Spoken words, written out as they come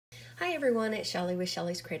Hi everyone, it's Shelly with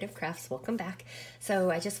Shelly's Creative Crafts. Welcome back. So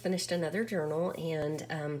I just finished another journal,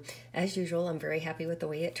 and as usual, I'm very happy with the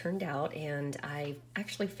way it turned out. And I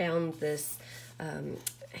actually found this,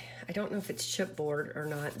 I don't know if it's chipboard or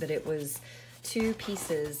not, but it was two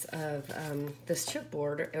pieces of this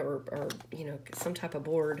chipboard or you know, some type of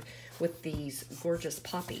board with these gorgeous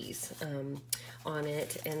poppies on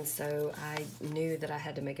it. And so I knew that I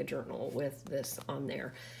had to make a journal with this on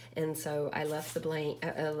there. And so I left the blank,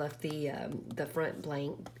 left the front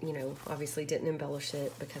blank, you know, obviously didn't embellish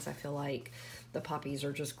it because I feel like the poppies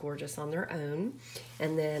are just gorgeous on their own.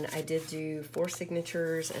 And then I did do 4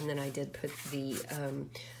 signatures, and then I did put the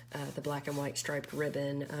black and white striped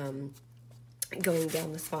ribbon going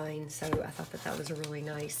down the spine. So I thought that that was a really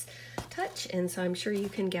nice touch, and so I'm sure you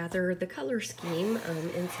can gather the color scheme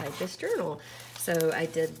inside this journal. So I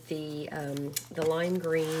did the lime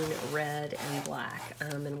green, red, and black,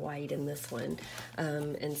 and white in this one.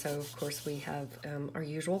 And so of course we have our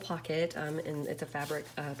usual pocket, and it's a fabric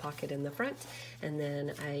pocket in the front. And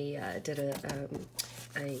then I did a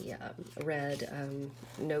red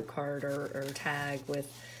note card or tag with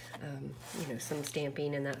you know, some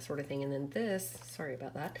stamping and that sort of thing. And then this, sorry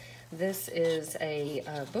about that, this is a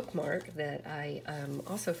bookmark that I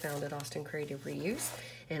also found at Austin Creative Reuse,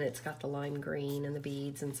 and it's got the lime green and the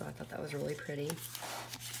beads, and so I thought that was really pretty.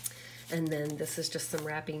 And then this is just some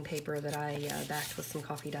wrapping paper that I backed with some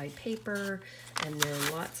coffee dyed paper, and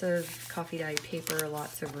then lots of coffee dyed paper,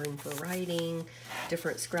 lots of room for writing,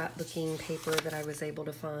 different scrapbooking paper that I was able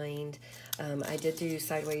to find. I did do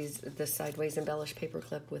the sideways embellished paper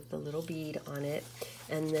clip with the little bead on it,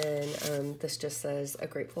 and then this just says a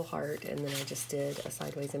grateful heart, and then I just did a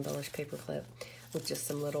sideways embellished paper clip with just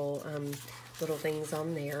some little things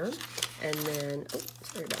on there. And then, oh,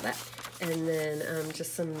 sorry about that. And then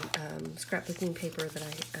just some scrapbooking paper that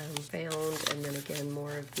I found, and then again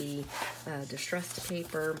more of the distressed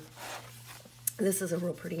paper. This is a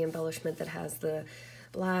real pretty embellishment that has the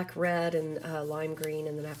black, red, and lime green,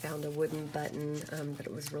 and then I found a wooden button that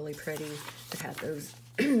it was really pretty that had those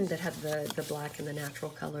that had the black and the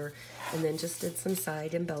natural color, and then just did some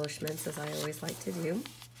side embellishments as I always like to do.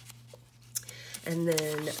 And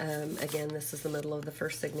then, again, this is the middle of the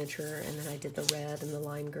first signature, and then I did the red and the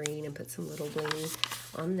lime green and put some little bling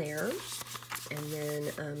on there. And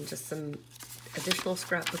then just some additional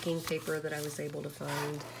scrapbooking paper that I was able to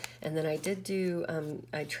find. And then I did do,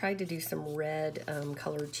 I tried to do some red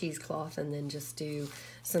colored cheesecloth, and then just do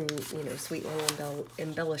some, you know, sweet little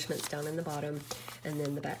embellishments down in the bottom, and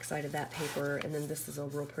then the back side of that paper. And then this is a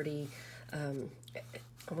real pretty,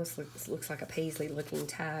 almost looks like a paisley looking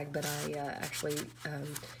tag, but I actually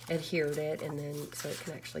adhered it, and then so it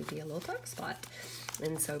can actually be a little tuck spot.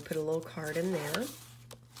 And so put a little card in there.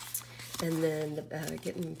 And then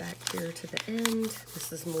getting back here to the end,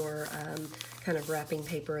 this is more kind of wrapping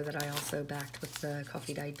paper that I also backed with the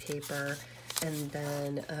coffee dyed paper, and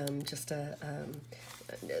then just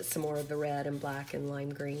some more of the red and black and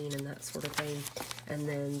lime green and that sort of thing. And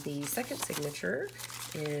then the second signature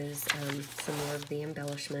is some more of the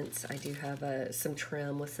embellishments. I do have some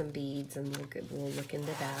trim with some beads, and we'll look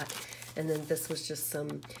into that. And then this was just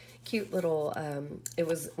some cute little, it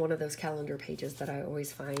was one of those calendar pages that I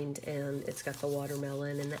always find, and it's got the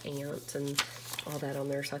watermelon and the ant and all that on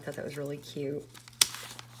there, so I thought that was really cute.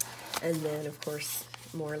 And then, of course,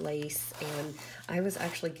 more lace, and I was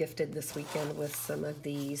actually gifted this weekend with some of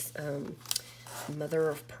these mother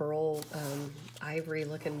of pearl ivory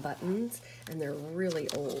looking buttons, and they're really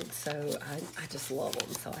old, so I just love them,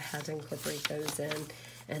 so I had to incorporate those in.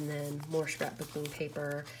 And then more scrapbooking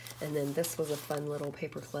paper, and then this was a fun little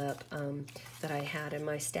paper clip that I had in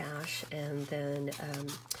my stash, and then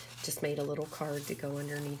just made a little card to go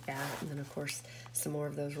underneath that. And then of course some more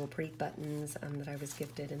of those real pretty buttons that I was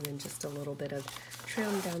gifted, and then just a little bit of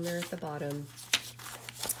trim down there at the bottom,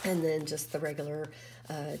 and then just the regular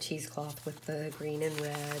cheesecloth with the green and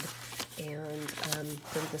red. And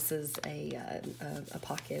then this is a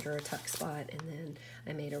pocket or a tuck spot, and then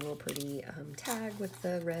I made a real pretty tag with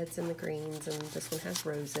the reds and the greens, and this one has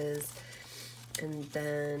roses. And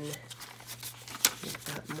then we've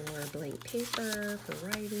got more blank paper for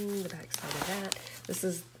writing, the back side of that. This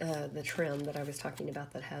is the trim that I was talking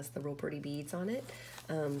about that has the real pretty beads on it.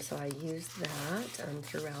 So I used that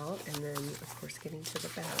throughout, and then of course getting to the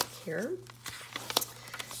back here.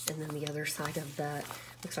 And then the other side of that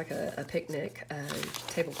looks like a picnic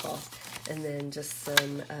tablecloth. and then just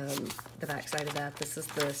some, the back side of that. This is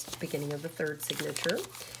the beginning of the third signature.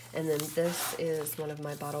 And then this is one of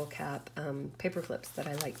my bottle cap paper clips that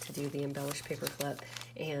I like to do, the embellished paper clip.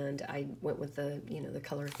 And I went with the, you know, the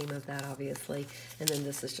color theme of that, obviously. And then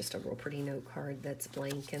this is just a real pretty note card that's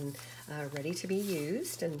blank and ready to be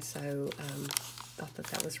used. And so thought that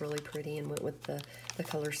that was really pretty and went with the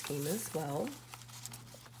color scheme as well.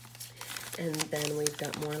 And then we've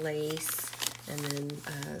got more lace. And then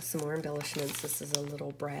some more embellishments. This is a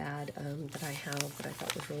little brad that I have that I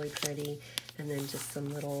thought was really pretty. And then just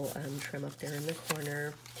some little trim up there in the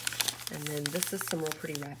corner. And then this is some real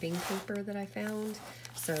pretty wrapping paper that I found.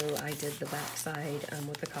 So I did the back side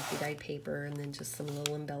with the coffee dyed paper, and then just some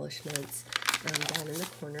little embellishments down in the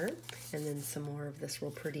corner. And then some more of this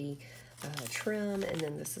real pretty trim. And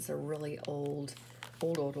then this is a really old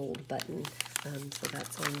button. So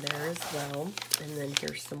that's on there as well. And then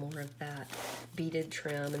here's some more of that beaded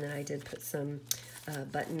trim. And then I did put some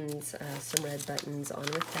buttons, some red buttons on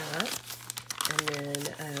with that. And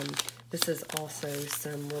then this is also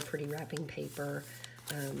some real pretty wrapping paper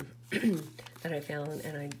that I found.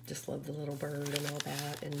 And I just love the little bird and all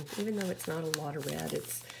that. And even though it's not a lot of red,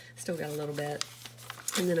 it's still got a little bit.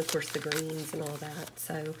 And then, of course, the greens and all that.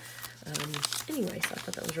 So anyway, so I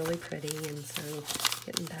thought that was really pretty. And so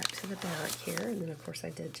getting back to the back here, and then of course I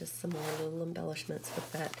did just some more little embellishments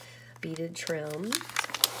with that beaded trim,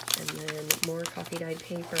 and then more coffee dyed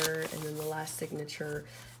paper, and then the last signature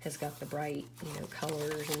has got the bright, you know,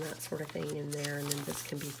 colors and that sort of thing in there. And then this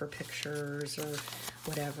can be for pictures or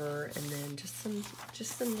whatever. And then just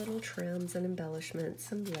some little trims and embellishments,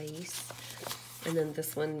 some lace. And then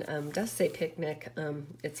this one does say picnic.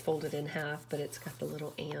 It's folded in half, but it's got the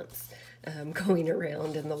little ants going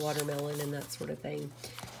around and the watermelon and that sort of thing.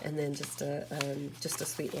 And then just a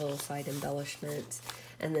sweet little side embellishment.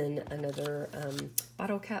 And then another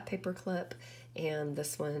bottle cap paper clip. And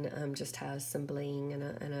this one just has some bling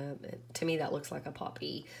and to me that looks like a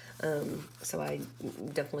poppy. So I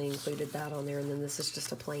definitely included that on there. And then this is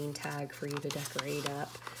just a plain tag for you to decorate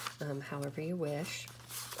up however you wish.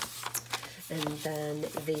 And then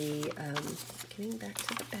getting back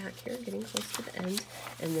to the back here, getting close to the end,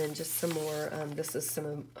 and then just some more, this is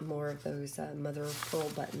some more of those mother of pearl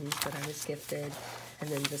buttons that I was gifted. And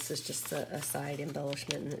then this is just a side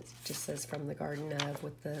embellishment, and it just says from the Garden of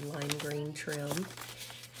with the lime green trim.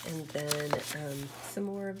 And then some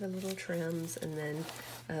more of the little trims, and then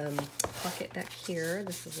pocket back here.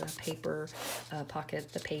 This is a paper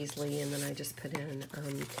pocket, the paisley, and then I just put in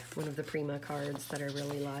one of the Prima cards that I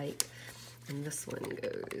really like. And this one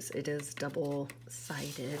goes, it is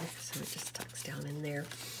double-sided, so it just tucks down in there.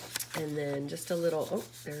 And then just a little, oh,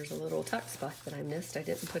 there's a little tuck spot that I missed. I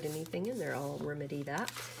didn't put anything in there. I'll remedy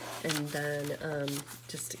that. And then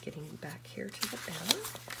just getting back here to the back.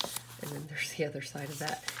 And then there's the other side of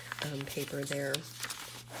that paper there.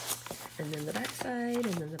 And then the back side,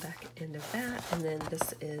 and then the back end of that. And then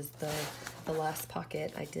this is the last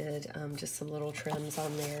pocket. I did just some little trims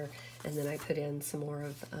on there. And then I put in some more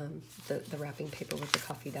of the wrapping paper with the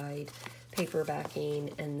coffee dyed paper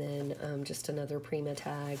backing, and then just another Prima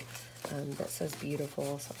tag that says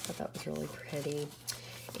beautiful. So I thought that was really pretty.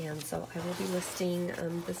 And so I will be listing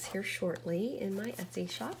this here shortly in my Etsy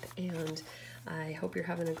shop. And I hope you're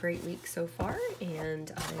having a great week so far.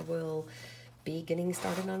 And I will be getting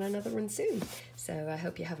started on another one soon. So I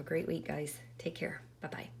hope you have a great week, guys. Take care.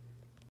 Bye-bye.